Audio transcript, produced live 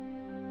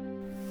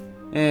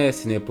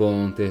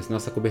Cineponters,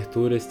 nossa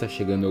cobertura está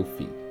chegando ao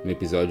fim. No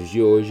episódio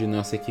de hoje,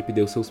 nossa equipe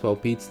deu seus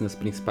palpites nas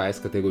principais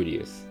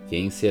categorias.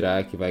 Quem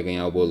será que vai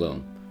ganhar o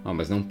bolão?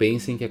 Mas não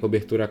pensem que a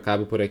cobertura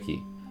acaba por aqui.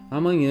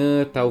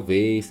 Amanhã,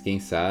 talvez, quem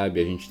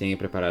sabe, a gente tenha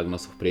preparado uma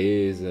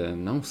surpresa,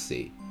 não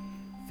sei.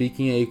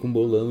 Fiquem aí com o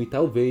bolão e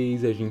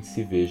talvez a gente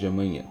se veja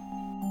amanhã.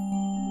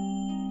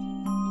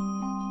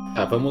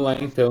 Vamos lá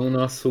então,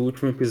 nosso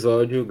último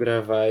episódio,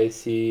 gravar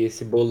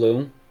esse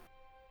bolão.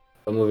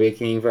 Vamos ver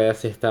quem vai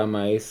acertar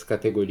mais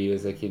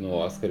categorias aqui no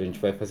Oscar. A gente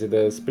vai fazer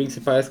das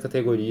principais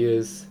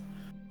categorias,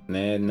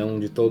 né? Não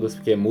de todas,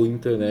 porque é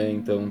muita, né?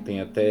 Então tem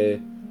até...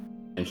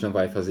 A gente não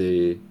vai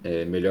fazer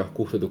melhor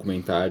curta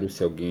documentário,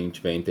 se alguém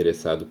tiver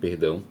interessado,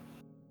 perdão.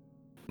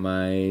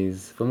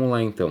 Mas vamos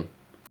lá então.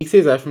 O que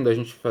vocês acham da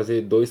gente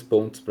fazer 2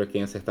 pontos para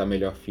quem acertar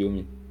melhor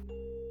filme?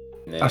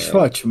 Né? Acho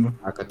ótimo.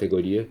 A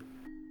categoria.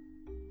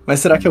 Mas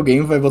será que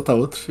alguém vai botar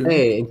outro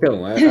filme?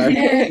 Então, acho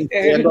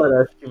que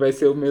agora acho que vai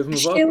ser o mesmo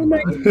voto.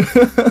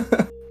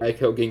 É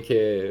que alguém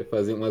quer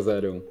fazer um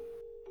azarão.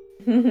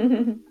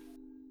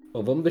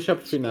 Bom, vamos deixar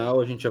pro final,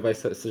 a gente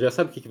você já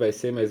sabe o que vai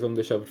ser, mas vamos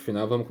deixar pro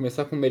final. Vamos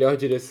começar com melhor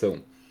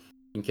direção,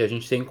 em que a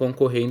gente tem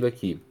concorrendo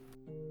aqui.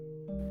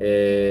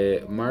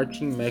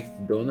 Martin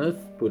McDonagh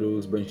por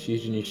Os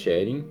Banshees de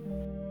Inisherin,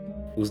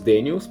 os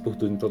Daniels por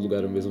Tudo em Todo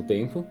Lugar ao Mesmo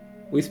Tempo,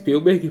 o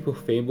Spielberg por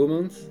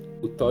Fabelmans,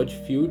 o Todd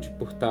Field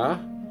por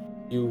Tar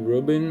e o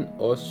Ruben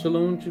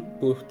Östlund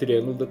por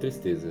Triângulo da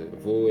Tristeza. Eu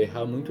vou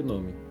errar muito o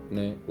nome,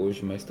 né,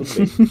 hoje, mas tudo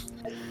bem.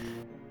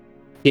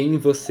 Quem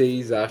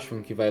vocês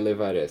acham que vai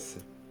levar essa?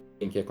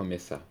 Quem quer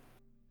começar?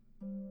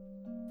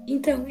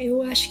 Então,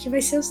 eu acho que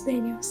vai ser os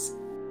Daniels.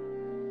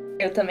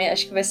 Eu também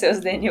acho que vai ser os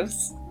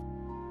Daniels.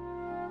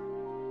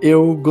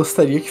 Eu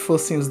gostaria que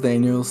fossem os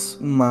Daniels,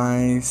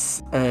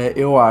 mas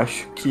eu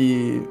acho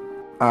que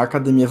a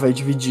academia vai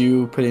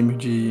dividir o prêmio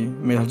de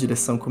melhor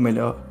direção com o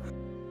melhor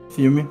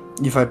filme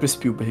e vai pro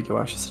Spielberg, eu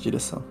acho, essa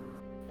direção.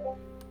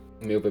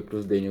 O meu vai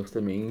pros Daniels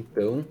também,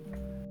 então...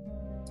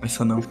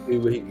 Essa não. Se o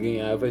Spielberg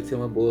ganhar, vai ser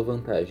uma boa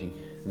vantagem,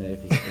 né,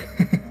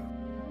 Victor?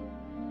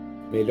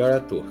 Melhor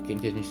ator. Quem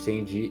que a gente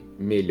tem de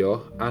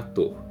melhor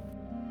ator?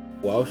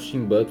 O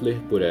Austin Butler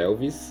por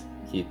Elvis,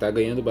 que tá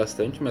ganhando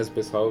bastante, mas o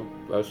pessoal,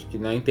 acho que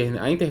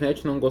a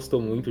internet não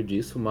gostou muito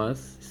disso,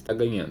 mas está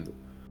ganhando.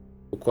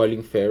 O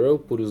Colin Farrell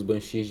por Os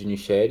Banshees de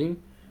Inisherin,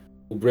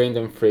 o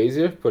Brendan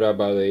Fraser por A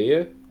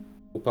Baleia,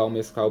 o Paul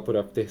Mescal por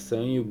After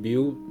Sun e o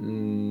Bill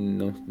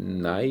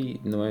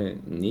Nighy, não é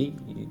Nighy?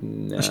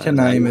 Acho que é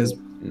Nighy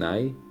mesmo.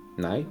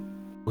 Nighy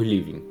por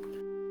Living.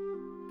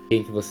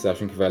 Quem que vocês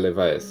acham que vai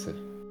levar essa?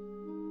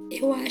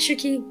 Eu acho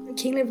que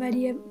quem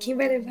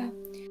vai levar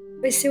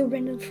vai ser o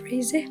Brendan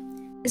Fraser,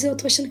 mas eu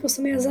tô achando que eu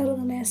sou meio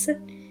azarona nessa.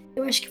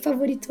 Eu acho que o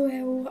favorito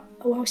é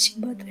o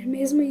Austin Butler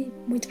mesmo e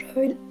muito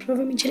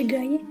provavelmente ele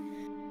ganhe.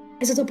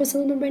 Mas eu tô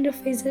apostando no Brendan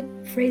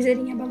Fraser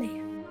em A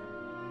Baleia.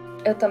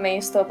 Eu também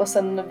estou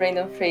apostando no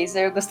Brendan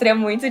Fraser. Eu gostaria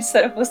muito de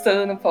estar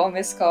apostando no Paul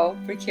Mescal,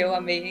 porque eu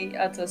amei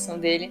a atuação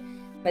dele.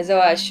 Mas eu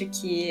acho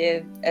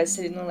que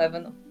essa ele não leva,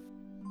 não.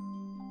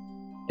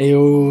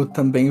 Eu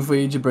também vou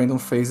ir de Brendan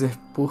Fraser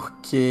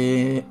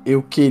porque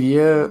eu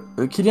queria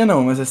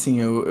não, mas assim,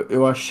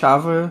 eu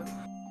achava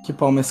que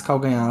Paul Mescal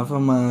ganhava,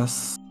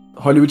 mas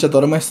Hollywood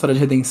adora uma história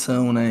de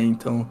redenção, né?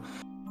 Então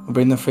o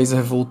Brendan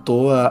Fraser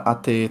voltou a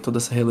ter toda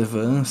essa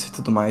relevância e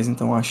tudo mais,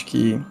 então acho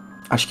que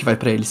vai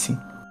pra ele, sim.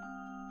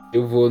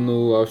 Eu vou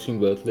no Austin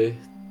Butler,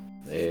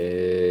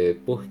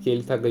 porque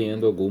ele tá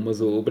ganhando algumas.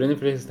 O Brendan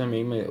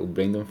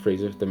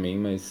Fraser também,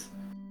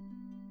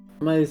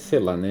 mas sei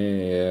lá, né?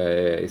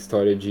 É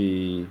história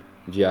de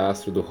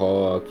astro do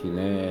rock,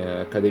 né?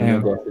 A academia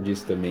gosta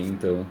disso também,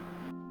 então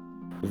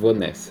eu vou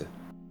nessa.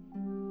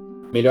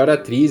 Melhor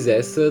atriz,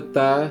 essa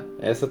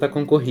tá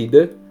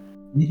concorrida.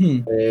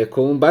 Uhum.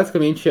 Com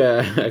basicamente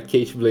a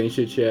Cate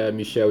Blanchett e a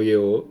Michelle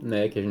Yeoh,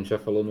 né? Que a gente já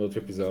falou no outro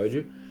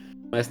episódio.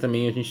 Mas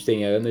também a gente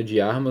tem a Ana de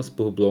Armas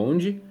por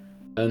Blonde,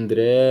 a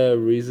Andrea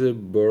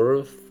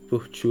Riseborough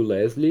por To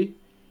Leslie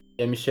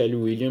e a Michelle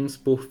Williams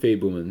por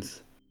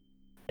Fabelmans.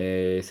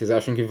 Vocês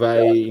acham que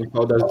vai em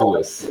qual das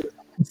duas?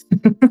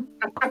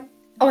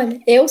 Olha,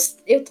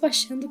 eu tô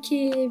achando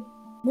que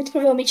muito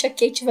provavelmente a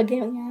Kate vai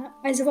ganhar,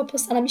 mas eu vou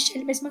apostar na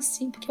Michelle mesmo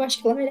assim, porque eu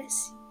acho que ela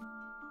merece.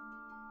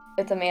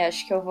 Eu também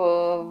acho que eu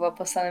vou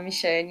apostar na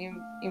Michelle,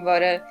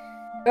 embora...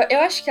 Eu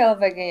acho que ela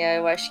vai ganhar,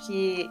 eu acho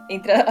que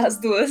entre as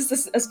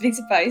duas, as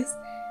principais,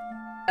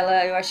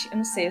 eu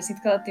não sei, eu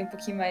sinto que ela tem um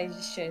pouquinho mais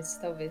de chance,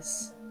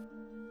 talvez.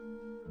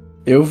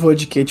 Eu vou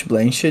de Cate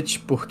Blanchett,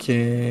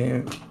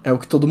 porque é o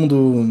que todo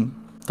mundo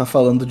tá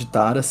falando de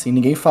Tara, assim.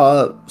 Ninguém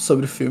fala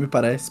sobre o filme,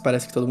 parece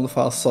que todo mundo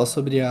fala só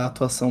sobre a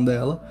atuação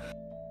dela.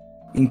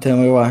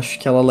 Então eu acho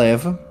que ela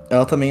leva.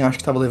 Ela também acho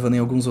que tava levando em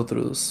alguns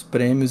outros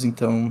prêmios,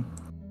 então,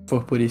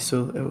 por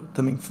isso, eu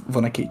também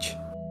vou na Kate.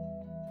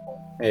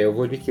 Eu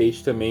vou de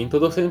Kate também. Tô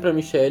torcendo pra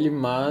Michelle,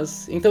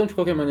 mas... Então, de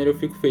qualquer maneira, eu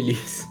fico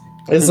feliz.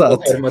 Exato.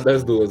 Com qualquer uma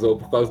das duas, ou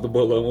por causa do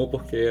bolão, ou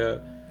porque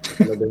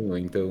ela ganhou,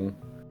 então...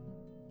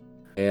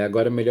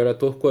 Agora, melhor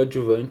ator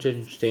coadjuvante, a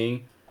gente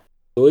tem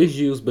 2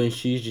 de Os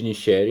Banshees de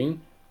Inisherin,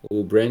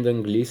 o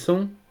Brendan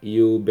Gleeson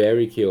e o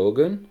Barry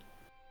Keoghan.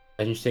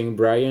 A gente tem o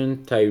Brian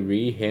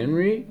Tyree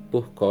Henry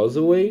por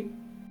Causeway,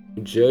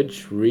 o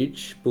Judge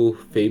Rich por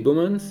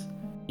Fabelmans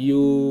e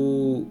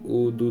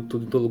o do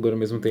Tudo em Todo Lugar ao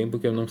Mesmo Tempo,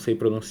 que eu não sei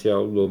pronunciar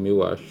o nome,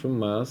 eu acho,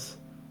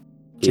 mas...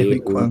 Que é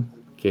Kwan.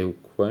 Quem?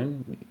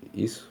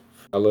 Isso?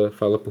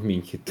 Fala por mim,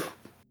 Kito.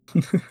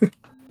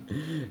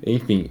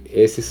 Enfim,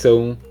 esses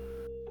são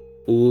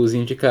os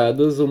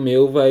indicados. O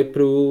meu vai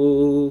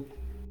pro...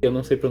 Eu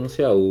não sei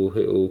pronunciar,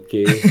 o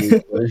que...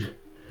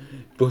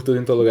 por Tudo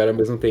em Todo Lugar ao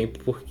Mesmo Tempo,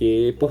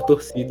 porque por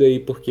torcida e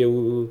porque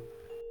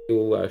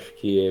eu acho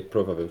que é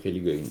provável que ele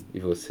ganhe. E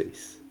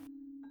vocês?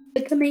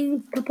 Eu também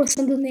tô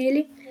apostando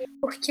nele,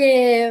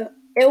 porque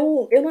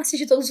eu não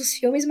assisti todos os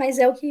filmes, mas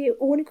é o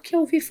único que eu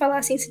ouvi falar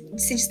assim,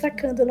 se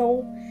destacando. Eu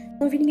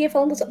não vi ninguém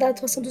falando da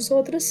atuação dos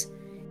outros.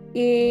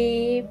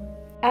 E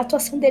a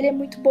atuação dele é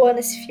muito boa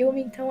nesse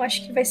filme, então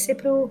acho que vai ser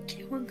pro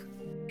Kwan.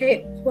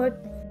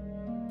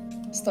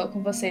 Estou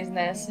com vocês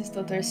nessa,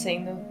 estou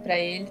torcendo pra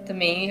ele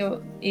também.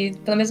 E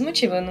pelo mesmo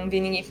motivo, eu não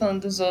vi ninguém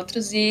falando dos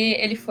outros. E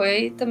ele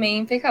foi também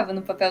impecável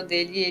no papel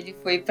dele. E ele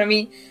foi, pra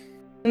mim,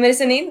 não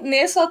merecia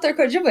nem só ator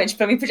coadjuvante.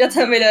 Pra mim, podia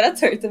estar o melhor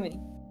ator também.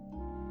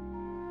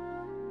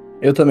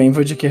 Eu também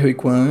vou de Ke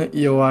Kwan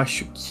e eu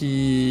acho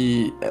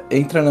que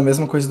entra na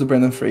mesma coisa do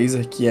Brendan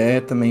Fraser, que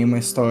é também uma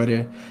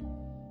história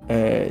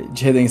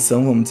de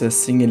redenção, vamos dizer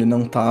assim. Ele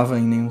não tava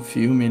em nenhum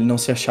filme, ele não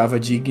se achava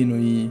digno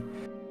e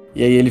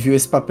aí ele viu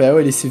esse papel,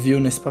 ele se viu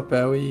nesse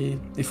papel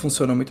e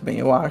funcionou muito bem.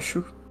 Eu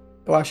acho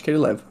que ele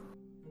leva.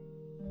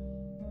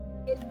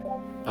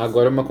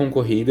 Agora uma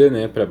concorrida,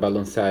 né, pra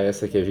balançar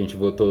essa que a gente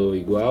votou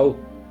igual.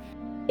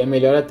 É a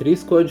melhor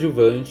atriz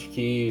coadjuvante,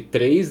 que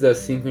 3 das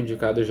 5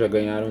 indicadas já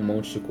ganharam um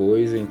monte de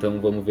coisa, então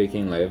vamos ver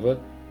quem leva.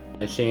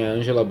 A gente tem a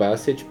Angela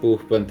Bassett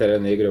por Pantera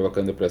Negra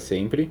Wakanda pra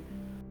Sempre,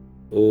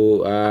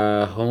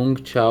 a Hong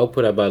Chau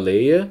por A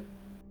Baleia,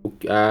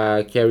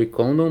 a Carrie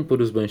Condon por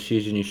Os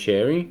Banshees de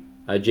Inisherin,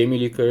 a Jamie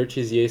Lee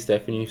Curtis e a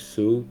Stephanie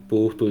Hsu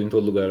por Tudo em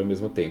Todo Lugar ao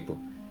Mesmo Tempo.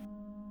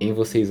 Quem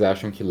vocês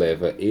acham que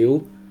leva?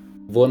 Eu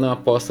vou na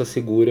aposta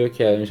segura,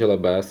 que é a Angela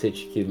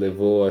Bassett, que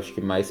levou acho que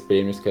mais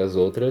prêmios que as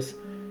outras.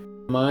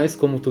 Mas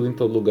como Tudo em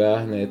Todo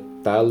Lugar, né,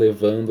 tá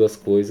levando as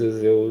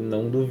coisas, eu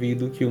não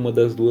duvido que uma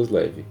das duas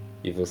leve.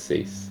 E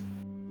vocês?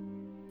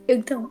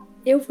 Então,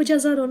 eu vou de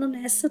azarona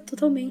nessa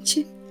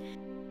totalmente,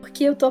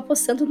 porque eu tô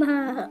apostando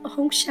na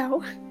Hong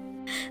Chau.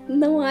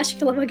 Não acho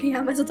que ela vai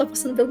ganhar, mas eu tô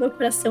apostando pelo meu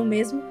coração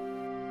mesmo,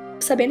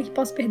 sabendo que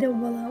posso perder o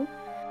bolão,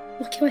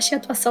 porque eu achei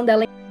a atuação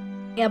dela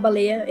em A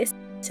Baleia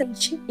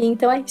excelente. E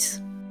então é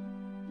isso.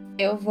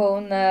 Eu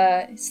vou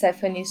na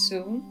Stephanie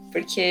Hsu,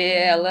 porque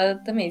ela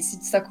também se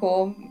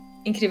destacou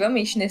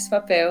incrivelmente nesse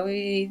papel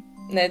e,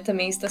 né,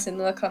 também está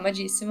sendo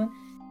aclamadíssima.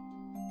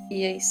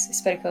 E é isso,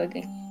 espero que ela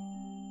ganhe.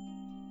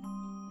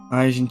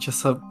 Ai, gente,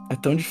 essa é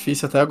tão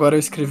difícil. Até agora eu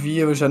escrevi,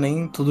 eu já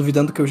nem tô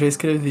duvidando que eu já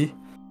escrevi.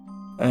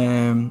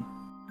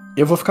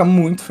 Eu vou ficar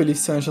muito feliz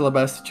se a Angela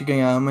Bassett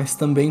ganhar, mas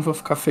também vou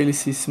ficar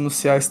felicíssimo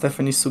se a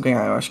Stephanie Hsu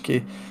ganhar. Eu acho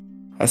que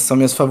essas são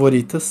minhas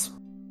favoritas.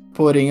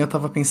 Porém, eu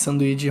tava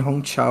pensando em ir de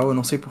Hong Chau, eu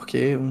não sei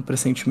porquê, um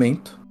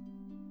pressentimento.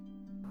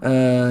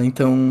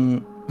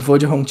 Então, vou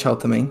de Hong Chau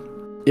também.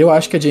 Eu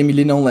acho que a Jamie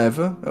Lee não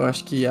leva. Eu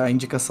acho que a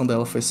indicação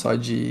dela foi só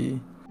de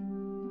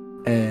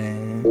Levar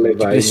e ninguém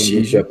ter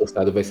prestígio.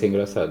 apostado vai ser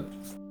engraçado.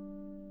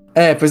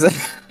 Pois é.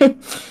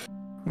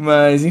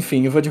 Mas,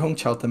 enfim, eu vou de Hong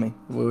Chau também.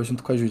 Vou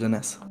junto com a Julia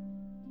nessa.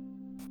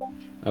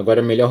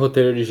 Agora, melhor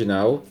roteiro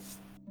original.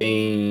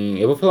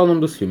 Eu vou falar o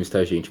nome dos filmes,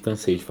 tá, gente?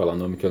 Cansei de falar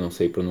nome que eu não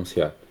sei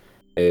pronunciar.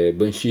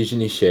 Banshees de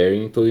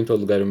Inisherin, Tudo em Todo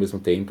Lugar ao Mesmo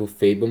Tempo,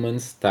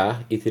 Fabelmans,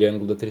 Star e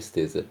Triângulo da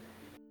Tristeza.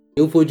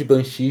 Eu vou de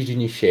Banshees de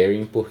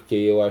Inisherin porque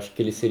eu acho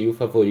que ele seria o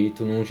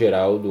favorito num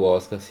geral do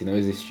Oscar se não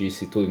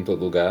existisse Tudo em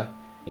Todo Lugar.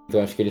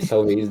 Então acho que eles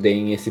talvez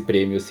deem esse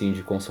prêmio assim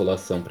de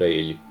consolação pra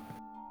ele.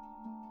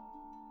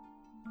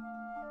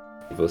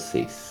 E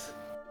vocês?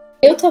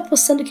 Eu tô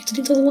apostando que Tudo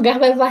em Todo Lugar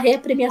vai varrer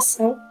a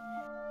premiação.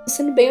 Tô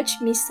sendo bem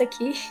otimista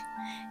aqui.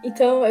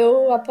 Então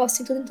eu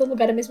aposto em Tudo em Todo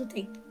Lugar ao mesmo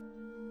tempo.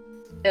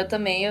 Eu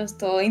também, eu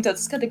estou em todas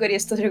as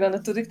categorias, estou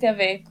jogando tudo que tem a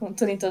ver com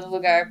Tudo em Todo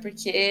Lugar,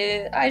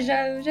 porque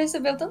já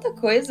recebeu tanta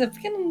coisa, por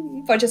que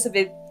não pode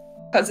receber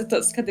quase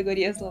todas as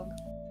categorias logo?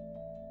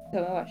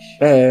 Então eu acho.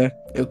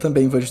 Eu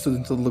também vou de Tudo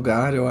em Todo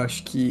Lugar. Eu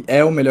acho que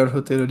é o melhor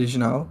roteiro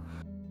original.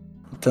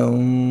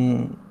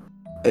 Então,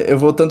 eu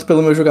vou tanto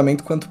pelo meu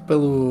julgamento quanto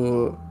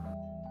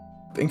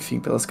enfim,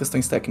 pelas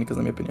questões técnicas,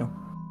 na minha opinião.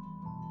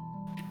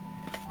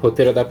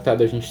 Roteiro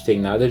adaptado a gente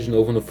tem Nada de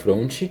Novo no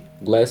Front,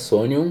 Glass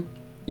Onion,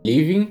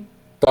 Living,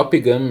 Top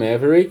Gun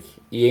Maverick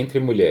e Entre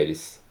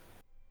Mulheres.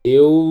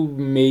 Eu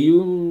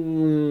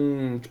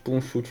meio tipo um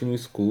chute no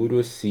escuro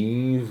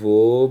assim,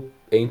 vou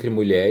Entre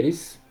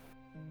Mulheres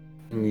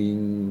e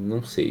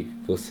não sei,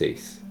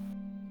 vocês.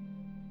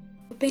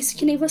 Eu penso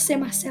que nem você,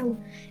 Marcelo.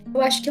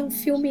 Eu acho que é um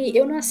filme.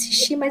 Eu não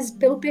assisti, mas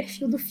pelo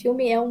perfil do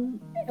filme é um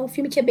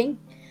filme que é bem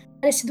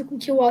parecido com o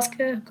que o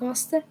Oscar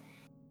gosta.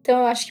 Então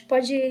eu acho que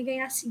pode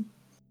ganhar sim.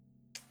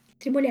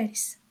 Entre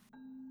Mulheres.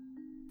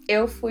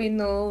 Eu fui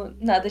no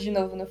Nada de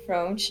Novo no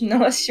Front,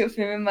 não assisti o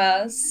filme,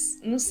 mas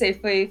não sei,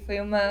 foi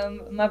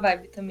uma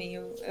vibe também.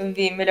 Eu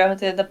vi melhor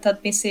roteiro adaptado,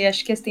 pensei,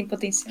 acho que esse tem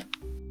potencial.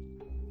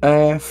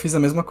 Fiz a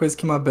mesma coisa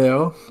que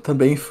Mabel,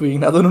 também fui em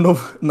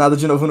Nada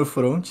de Novo no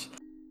Front.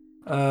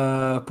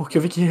 Porque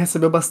eu vi que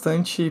recebeu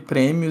bastante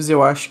prêmios e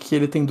eu acho que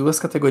ele tem 2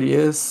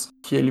 categorias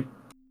que ele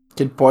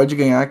pode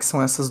ganhar, que são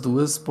essas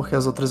 2, porque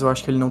as outras eu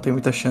acho que ele não tem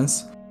muita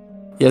chance.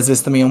 E às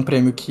vezes também é um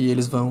prêmio que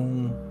eles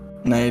vão,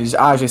 né,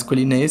 já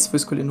escolhi nesse, vou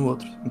escolher no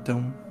outro.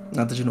 Então,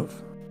 nada de novo.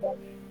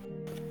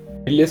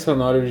 Trilha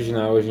sonora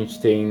original, a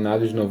gente tem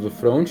Nada de Novo no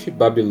Front,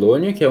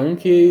 Babilônia, que é um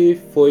que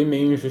foi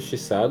meio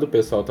injustiçado, o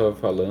pessoal tava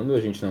falando,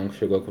 a gente não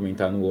chegou a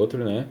comentar no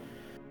outro, né?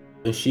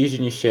 Banshees de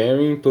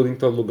Inisherin, Tudo em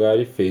Todo Lugar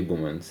e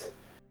Fablemans.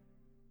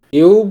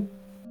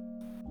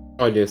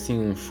 Olha, assim,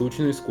 um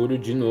chute no escuro,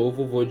 de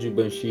novo vou de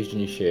Banshees de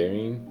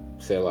Inisherin,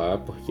 sei lá,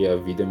 porque a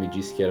vida me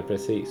disse que era pra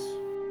ser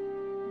isso.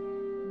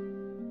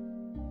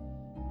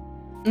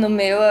 No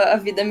meu, a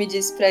vida me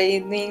disse pra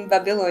ir em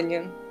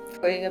Babilônia.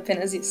 Foi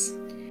apenas isso.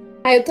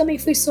 Eu também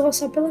fui só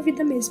pela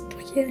vida mesmo,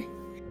 porque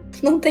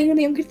não tenho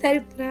nenhum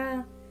critério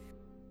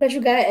pra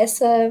julgar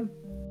essa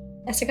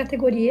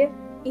categoria.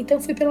 Então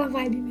fui pela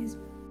vibe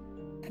mesmo.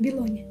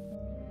 Babilônia.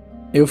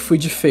 Eu fui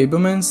de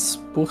Fablemans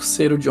por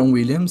ser o John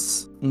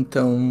Williams,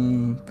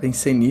 então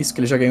pensei nisso, que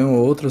ele já ganhou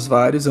outros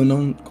vários. Eu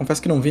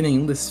confesso que não vi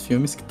nenhum desses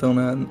filmes que estão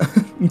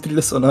em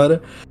trilha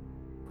sonora.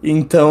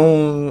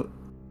 Então,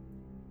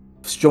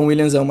 John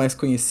Williams é o mais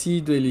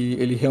conhecido,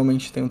 ele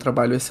realmente tem um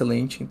trabalho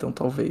excelente, então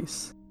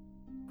talvez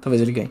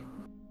ele ganhe.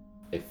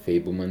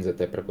 Fablemans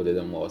até pra poder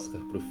dar um Oscar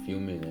pro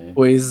filme, né?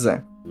 Pois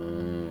é.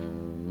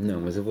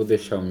 Não, mas eu vou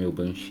deixar o meu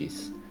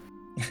Banshees.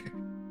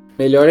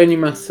 Melhor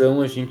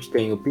animação, a gente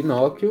tem o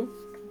Pinóquio,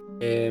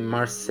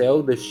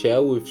 Marcel the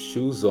Shell with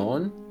Shoes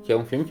On, que é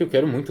um filme que eu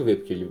quero muito ver,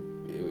 porque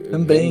eu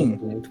Também.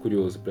 tô muito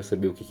curioso pra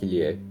saber o que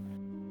ele é.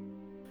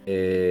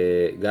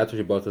 Gato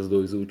de Botas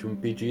 2, O Último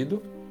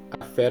Pedido,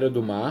 A Fera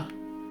do Mar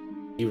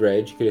e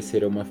Red,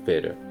 Crescer é uma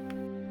Fera.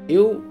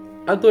 Eu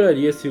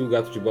adoraria se o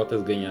Gato de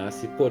Botas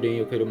ganhasse, porém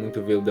eu quero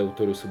muito ver o Del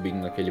Toro subindo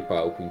naquele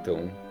palco,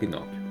 então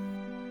Pinóquio.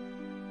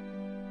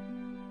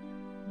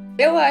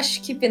 Eu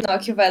acho que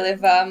Pinóquio vai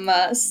levar,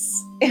 mas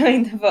eu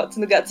ainda voto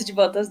no Gato de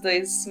Botas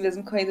 2,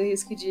 mesmo correndo o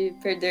risco de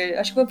perder.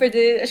 Acho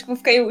que vou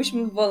ficar em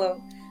último no bolão,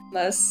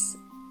 mas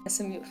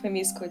essa foi a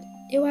minha escolha.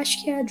 Eu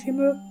acho que a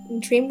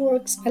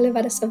DreamWorks vai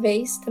levar dessa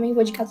vez. Também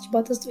vou de Gato de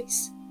Botas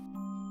 2.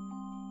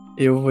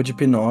 Eu vou de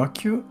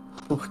Pinóquio,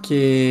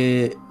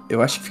 porque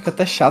eu acho que fica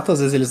até chato às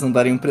vezes eles não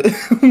darem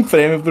um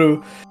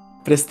prêmio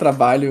pra esse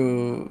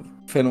trabalho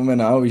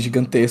fenomenal e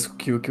gigantesco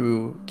que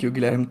o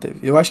Guilherme teve.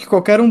 Eu acho que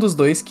qualquer um dos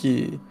dois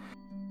que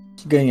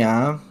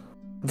ganhar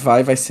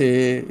vai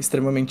ser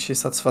extremamente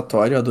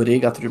satisfatório. Eu adorei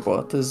Gato de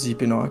Botas e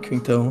Pinóquio,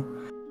 então.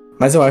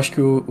 Mas eu acho que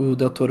o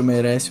Del Toro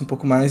merece um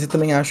pouco mais e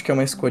também acho que é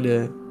uma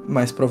escolha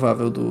mais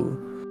provável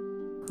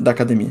da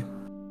academia.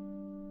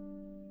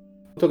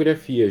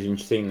 Fotografia, a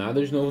gente tem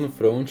Nada de Novo no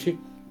Front,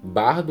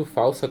 Bardo,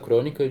 Falsa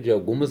Crônica de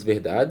Algumas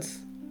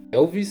Verdades,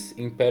 Elvis,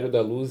 Império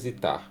da Luz e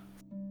Tar.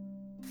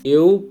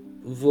 Eu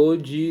vou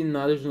de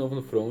Nada de Novo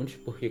no Front,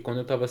 porque quando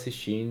eu tava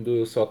assistindo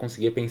eu só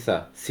conseguia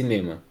pensar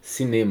cinema,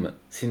 cinema,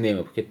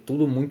 cinema, porque é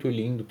tudo muito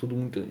lindo, tudo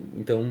muito...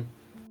 Então,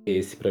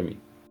 esse pra mim.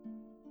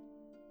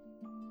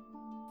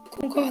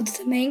 Concordo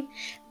também.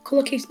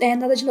 Coloquei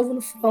Nada de Novo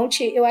no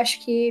Front. Eu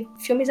acho que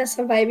filmes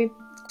dessa vibe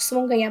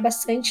costumam ganhar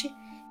bastante.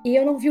 E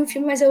eu não vi o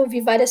filme, mas eu vi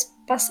várias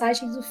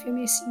passagens do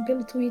filme assim,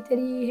 pelo Twitter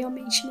e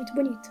realmente muito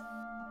bonito.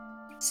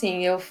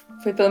 Sim, eu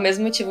fui pelo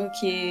mesmo motivo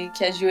que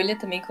a Júlia,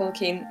 também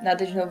coloquei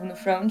Nada de Novo no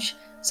Front.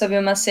 Só vi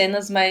umas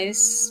cenas,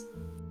 mas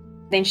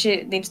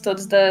dentre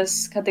todas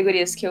dessa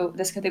categoria que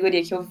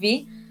eu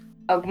vi,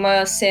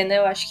 alguma cena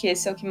eu acho que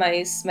esse é o que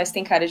mais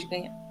tem cara de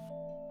ganhar.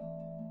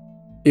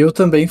 Eu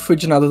também fui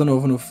de Nada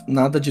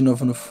de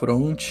Novo no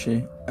Front,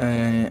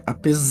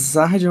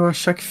 apesar de eu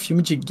achar que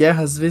filme de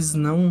guerra às vezes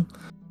não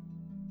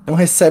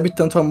recebe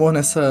tanto amor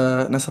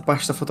nessa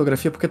parte da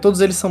fotografia, porque todos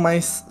eles são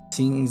mais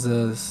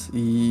cinzas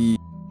e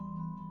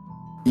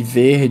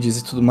verdes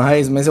e tudo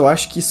mais, mas eu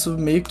acho que isso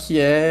meio que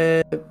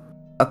é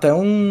até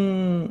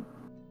um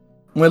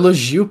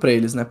elogio pra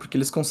eles, né? Porque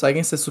eles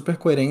conseguem ser super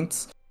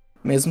coerentes,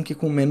 mesmo que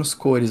com menos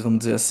cores, vamos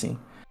dizer assim.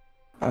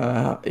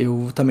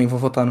 Eu também vou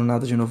votar no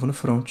Nada de Novo no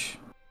Front.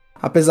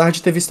 Apesar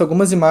de ter visto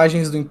algumas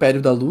imagens do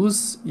Império da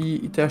Luz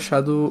e ter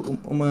achado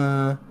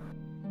uma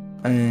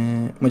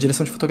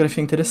direção de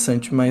fotografia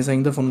interessante, mas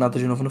ainda vou no Nada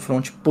de Novo no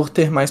Front por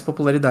ter mais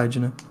popularidade,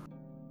 né?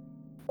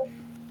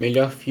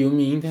 Melhor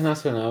filme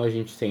internacional, a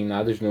gente tem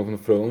Nada de Novo no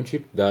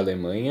Front, da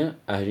Alemanha,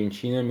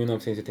 Argentina,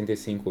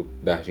 1985,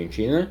 da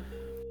Argentina,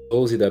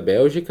 12 da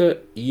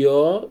Bélgica,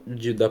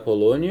 da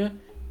Polônia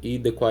e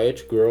The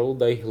Quiet Girl,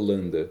 da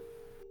Irlanda.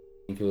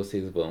 Em que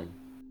vocês vão?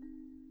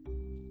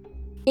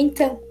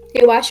 Então,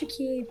 eu acho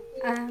que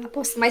a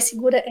aposta mais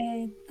segura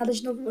é Nada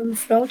de Novo no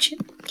Front,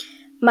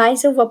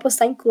 mas eu vou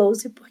apostar em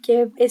Close,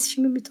 porque esse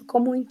filme me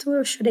tocou muito,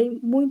 eu chorei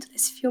muito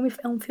nesse filme,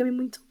 é um filme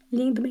muito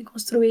lindo, bem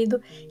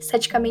construído,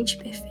 esteticamente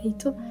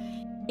perfeito,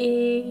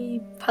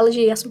 e fala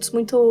de assuntos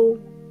muito,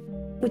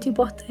 muito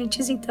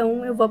importantes,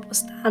 então eu vou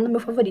apostar no meu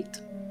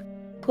favorito,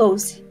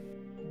 Close.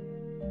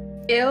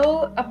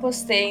 Eu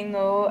apostei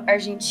no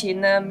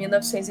Argentina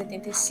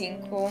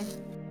 1985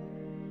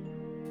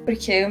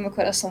 porque o meu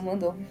coração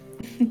mandou.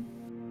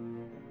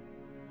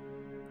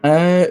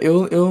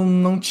 Eu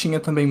não tinha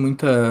também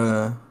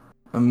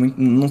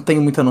não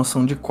tenho muita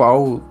noção de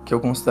qual que eu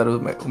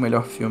considero o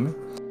melhor filme.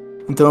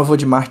 Então eu vou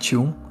de Marte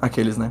 1,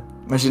 aqueles, né?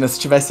 Imagina, se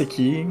estivesse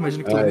aqui,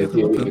 imagina que eu ia estar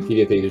eu votando.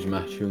 queria ter ido de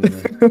Marte 1, né?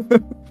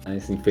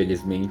 Mas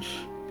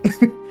infelizmente.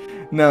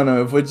 Não,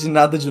 eu vou de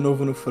Nada de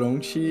Novo no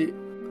Front,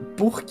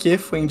 porque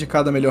foi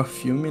indicado a melhor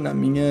filme. Na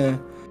minha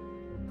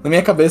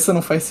cabeça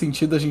não faz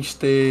sentido a gente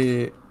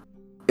ter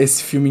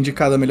esse filme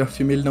indicado a melhor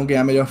filme e ele não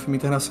ganhar melhor filme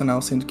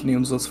internacional, sendo que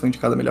nenhum dos outros foi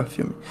indicado a melhor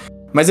filme.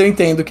 Mas eu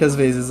entendo que às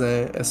vezes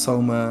é só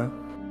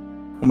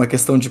uma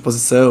questão de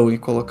posição e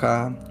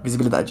colocar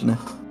visibilidade, né?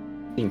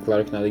 Sim,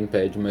 claro que nada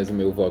impede, mas o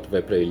meu voto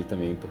vai pra ele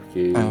também,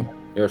 porque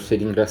eu acho que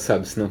seria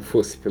engraçado se não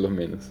fosse, pelo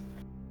menos.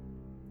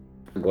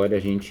 Agora a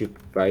gente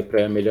vai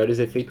pra melhores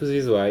efeitos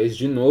visuais.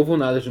 De novo,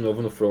 nada de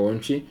novo no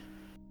front.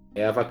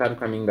 É Avatar no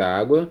Caminho da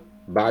Água,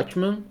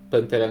 Batman,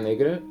 Pantera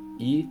Negra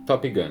e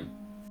Top Gun.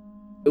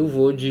 Eu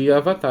vou de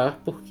Avatar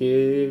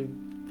porque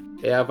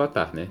é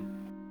Avatar, né?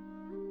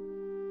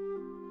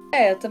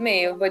 Eu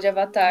também, eu vou de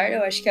Avatar.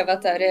 Eu acho que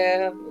Avatar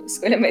é a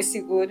escolha mais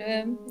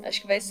segura.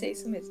 Acho que vai ser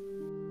isso mesmo.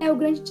 O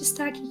grande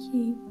destaque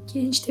que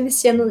a gente teve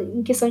esse ano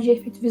em questão de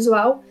efeito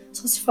visual,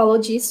 só se falou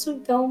disso,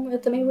 então eu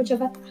também vou de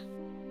Avatar.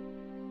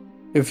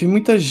 Eu vi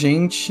muita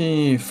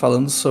gente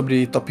falando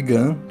sobre Top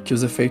Gun, que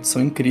os efeitos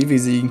são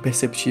incríveis e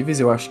imperceptíveis.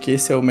 Eu acho que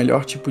esse é o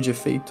melhor tipo de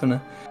efeito,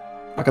 né?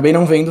 Acabei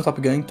não vendo Top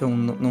Gun, então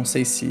não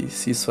sei se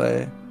isso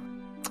é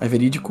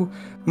verídico.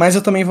 Mas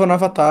eu também vou no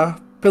Avatar,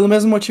 pelo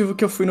mesmo motivo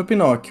que eu fui no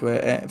Pinóquio.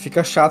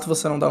 Fica chato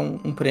você não dar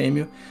um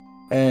prêmio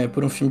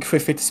por um filme que foi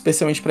feito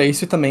especialmente pra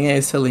isso e também é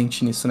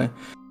excelente nisso, né?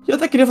 E eu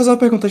até queria fazer uma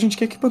pergunta, gente,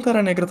 o que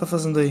Pantera Negra tá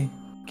fazendo aí?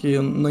 Que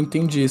eu não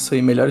entendi isso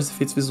aí. Melhores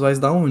efeitos visuais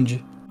da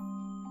onde?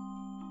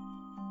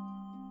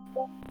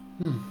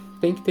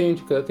 Tem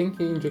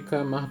que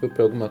indicar a Marvel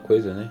pra alguma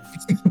coisa, né?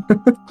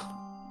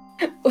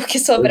 O que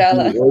sobrar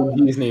lá. Ou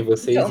Disney,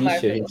 você Então, existe, a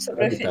Marvel, gente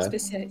sobre sabe, efeitos tá?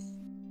 especiais.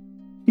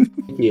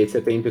 E esse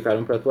até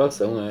indicaram pra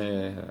atuação,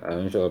 né? A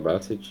Angela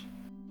Bassett.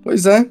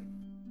 Pois é.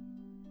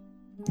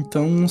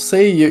 Então, não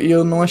sei, e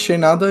eu não achei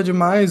nada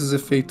demais os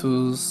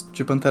efeitos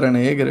de Pantera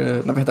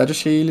Negra. Na verdade,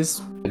 achei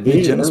eles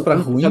medianos pra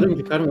Ano passado ruim.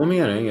 indicaram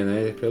Homem-Aranha,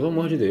 né? Pelo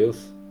amor de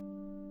Deus.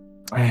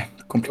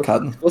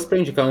 Complicado. Se fosse pra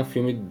indicar um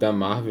filme da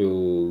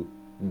Marvel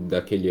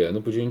daquele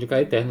ano, podia indicar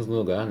Eternos no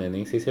lugar, né?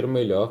 Nem sei se era a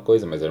melhor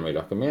coisa, mas era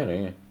melhor que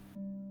Homem-Aranha.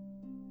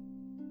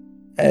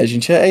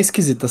 Gente, é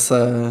esquisita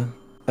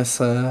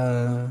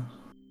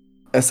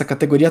essa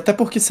categoria, até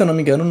porque, se eu não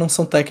me engano, não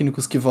são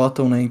técnicos que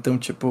votam, né? Então,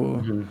 tipo,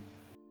 Uhum.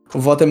 o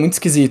voto é muito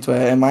esquisito,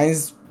 é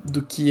mais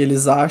do que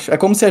eles acham. É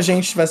como se a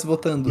gente estivesse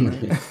votando, né?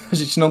 A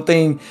gente não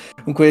tem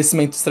um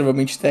conhecimento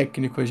extremamente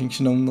técnico, a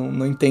gente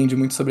não entende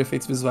muito sobre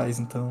efeitos visuais,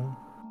 então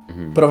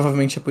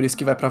provavelmente é por isso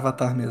que vai pra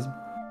Avatar mesmo.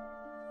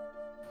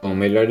 Bom,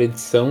 melhor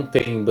edição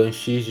tem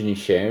Banshees de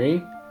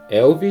Inisherin,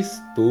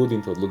 Elvis, Tudo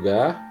em Todo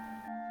Lugar,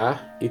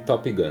 e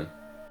Top Gun.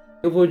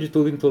 Eu vou de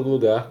Tudo em Todo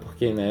Lugar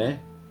porque, né,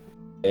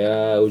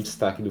 o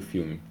destaque do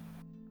filme.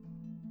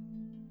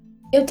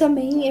 Eu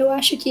também, eu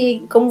acho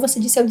que, como você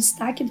disse, é o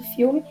destaque do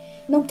filme.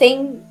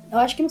 Eu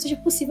acho que não seja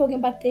possível alguém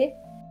bater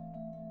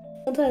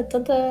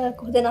tanta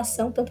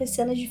coordenação, tantas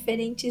cenas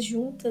diferentes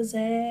juntas.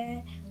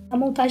 A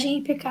montagem é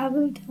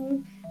impecável,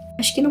 então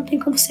acho que não tem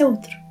como ser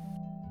outro.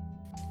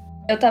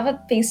 Eu tava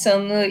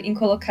pensando em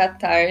colocar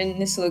Tar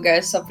nesse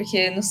lugar só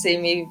porque, não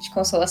sei, meio de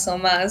consolação,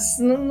 mas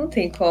não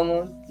tem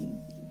como.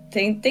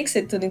 Tem que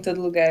ser tudo em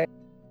todo lugar.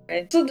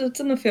 Tudo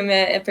no filme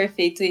é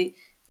perfeito e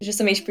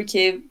justamente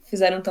porque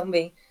fizeram tão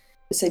bem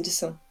essa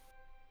edição.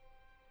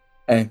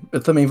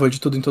 Eu também vou de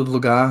Tudo em Todo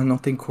Lugar, não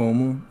tem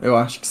como. Eu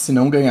acho que se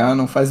não ganhar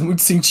não faz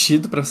muito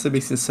sentido, pra ser bem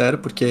sincero,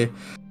 porque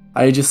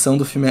a edição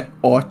do filme é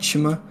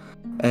ótima.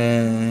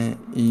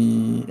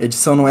 E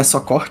edição não é só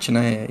corte,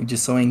 né?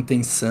 Edição é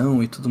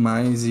intenção e tudo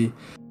mais. E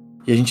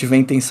a gente vê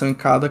intenção em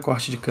cada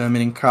corte de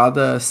câmera, em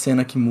cada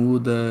cena que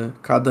muda,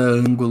 cada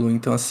ângulo.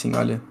 Então, assim,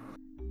 olha,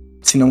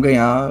 se não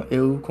ganhar,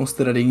 eu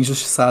considerarei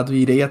injustiçado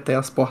e irei até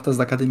as portas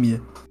da academia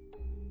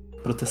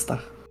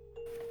protestar.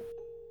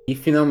 E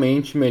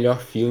finalmente,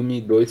 melhor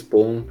filme, 2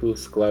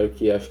 pontos. Claro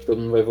que acho que todo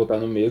mundo vai votar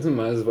no mesmo,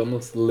 mas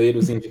vamos ler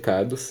os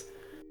indicados.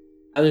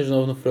 Nada de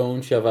Novo no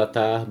Front,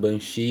 Avatar,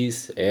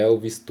 Banshees,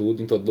 Elvis,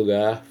 Tudo em Todo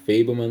Lugar,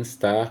 Fableman,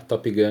 Star,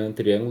 Top Gun,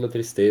 Triângulo da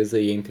Tristeza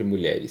e Entre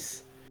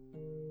Mulheres.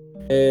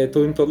 É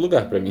Tudo em Todo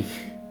Lugar pra mim.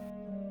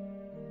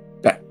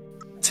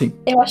 Sim.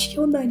 Eu acho que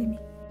é unânime.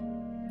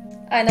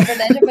 Na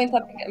verdade eu vou em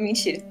Top Gun.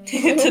 Mentira.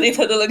 Tudo em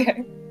todo lugar.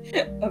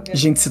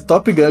 Gente, se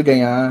Top Gun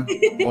ganhar,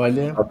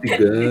 olha... Top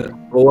Gun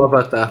ou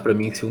Avatar pra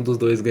mim, se um dos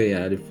dois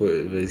ganharem,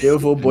 Eu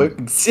vou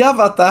Se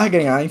Avatar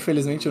ganhar,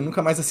 infelizmente, eu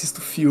nunca mais assisto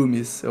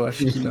filmes. Eu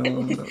acho que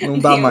não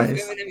dá mais.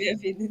 Filme da minha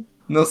vida.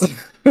 Não sei.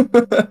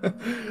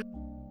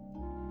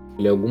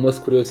 Olha, algumas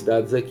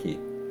curiosidades aqui.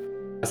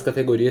 As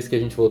categorias que a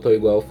gente votou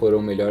igual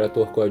foram melhor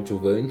ator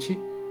coadjuvante,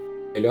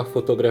 melhor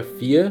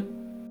fotografia,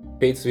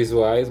 efeitos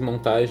visuais,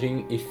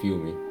 montagem e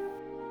filme.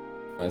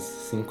 As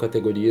 5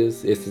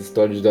 categorias, essa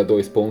história de dar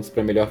 2 pontos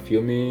pra melhor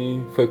filme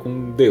foi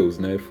com Deus,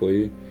 né?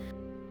 Foi...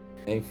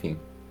 Enfim.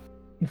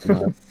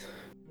 Mas...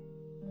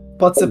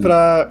 Pode ser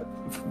pra...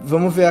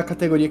 Vamos ver a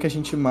categoria que a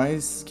gente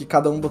mais... Que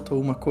cada um botou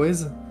uma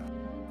coisa.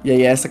 E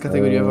aí essa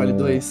categoria vale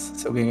 2,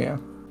 se alguém ganhar.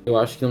 Eu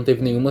acho que não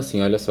teve nenhuma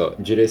assim, olha só.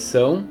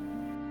 Direção,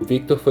 o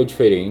Victor foi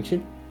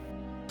diferente.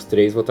 Os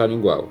 3 votaram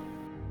igual.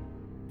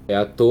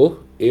 Ator,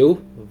 eu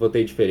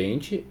votei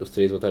diferente. Os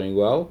 3 votaram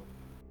igual.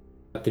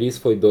 Atriz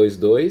foi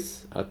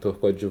 2-2. Ator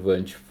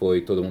coadjuvante foi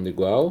todo mundo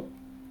igual.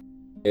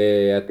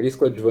 Atriz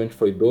coadjuvante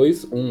foi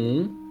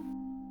 2-1-1.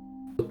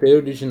 Roteiro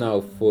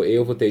original foi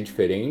eu votei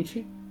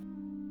diferente.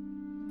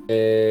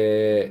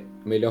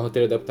 Melhor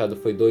roteiro adaptado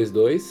foi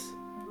 2-2.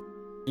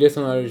 Trilha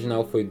sonora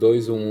original foi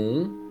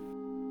 2-1-1.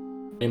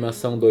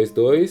 Animação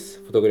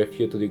 2-2.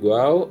 Fotografia tudo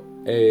igual.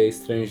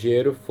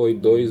 Estrangeiro foi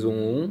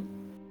 2-1-1.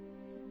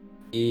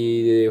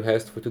 E o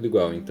resto foi tudo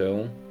igual.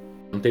 Então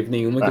não teve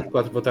nenhuma que os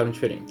 4 votaram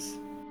diferentes.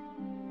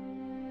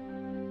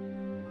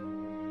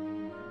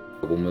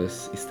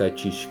 Algumas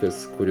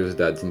estatísticas,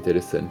 curiosidades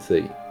interessantes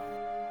aí.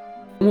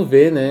 Vamos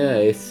ver,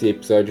 né? Esse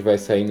episódio vai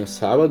sair no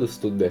sábado, se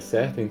tudo der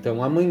certo.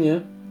 Então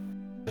amanhã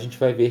a gente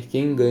vai ver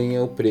quem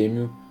ganha o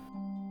prêmio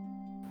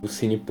do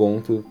Cine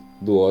Ponto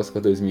do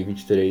Oscar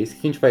 2023. O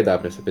que a gente vai dar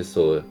pra essa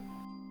pessoa?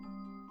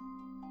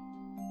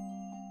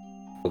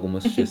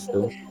 Alguma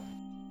sugestão?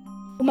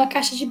 Uma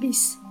caixa de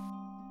bis.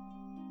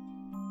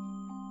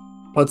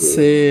 Pode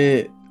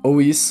ser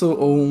ou isso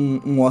ou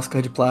um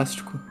Oscar de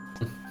plástico.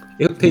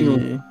 Eu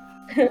tenho.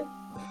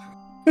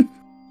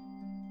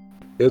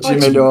 Eu De tenho.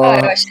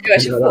 melhor, Eu acho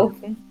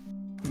fofo.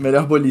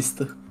 melhor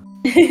bolista.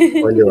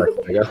 Olha lá,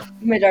 que legal.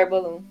 Melhor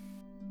bolão.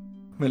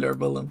 Melhor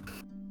balão.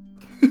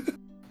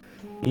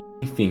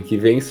 Enfim, que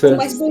vença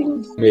Mais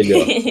boludo.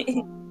 melhor.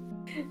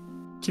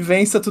 Que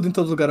vença tudo em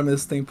todo lugar ao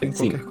mesmo tempo, em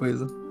Sim. qualquer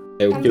coisa.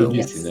 É o que eu Então.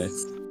 disse, né?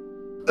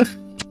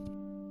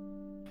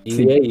 E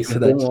Sim, é isso,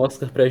 verdade. bom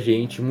Oscar pra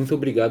gente. Muito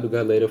obrigado,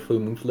 galera. Foi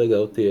muito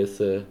legal ter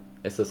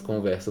essas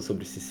conversas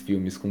sobre esses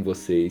filmes com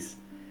vocês.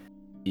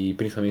 E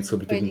principalmente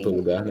sobre Foi tudo em todo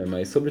lindo. lugar, né?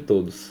 Mas sobre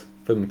todos.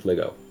 Foi muito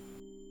legal.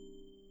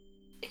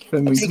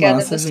 Foi muito Obrigada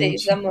massa, a vocês,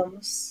 gente.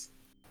 amamos.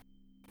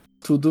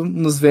 Tudo.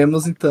 Nos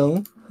vemos,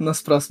 então,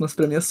 nas próximas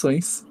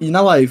premiações. E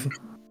na live.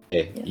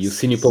 E o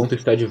Cine Ponto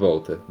está de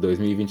volta.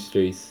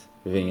 2023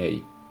 vem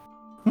aí.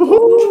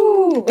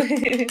 Uhul!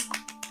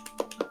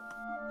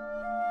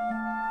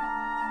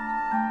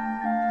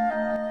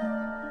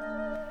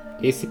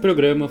 Esse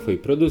programa foi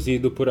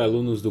produzido por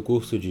alunos do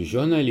curso de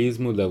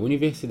jornalismo da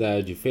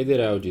Universidade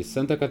Federal de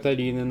Santa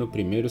Catarina no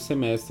primeiro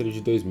semestre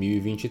de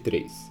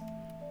 2023.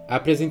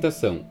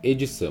 Apresentação,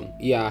 edição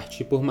e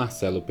arte por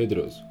Marcelo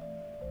Pedroso.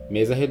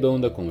 Mesa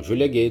redonda com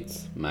Júlia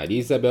Goetz, Maria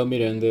Isabel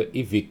Miranda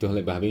e Victor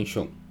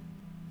Lebarbenchon.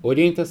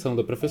 Orientação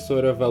da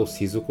professora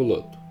Valciso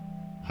Culoto.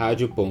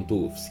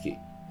 Rádio.UFSC.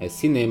 É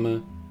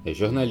cinema, é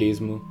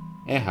jornalismo,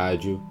 é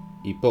rádio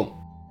e ponto.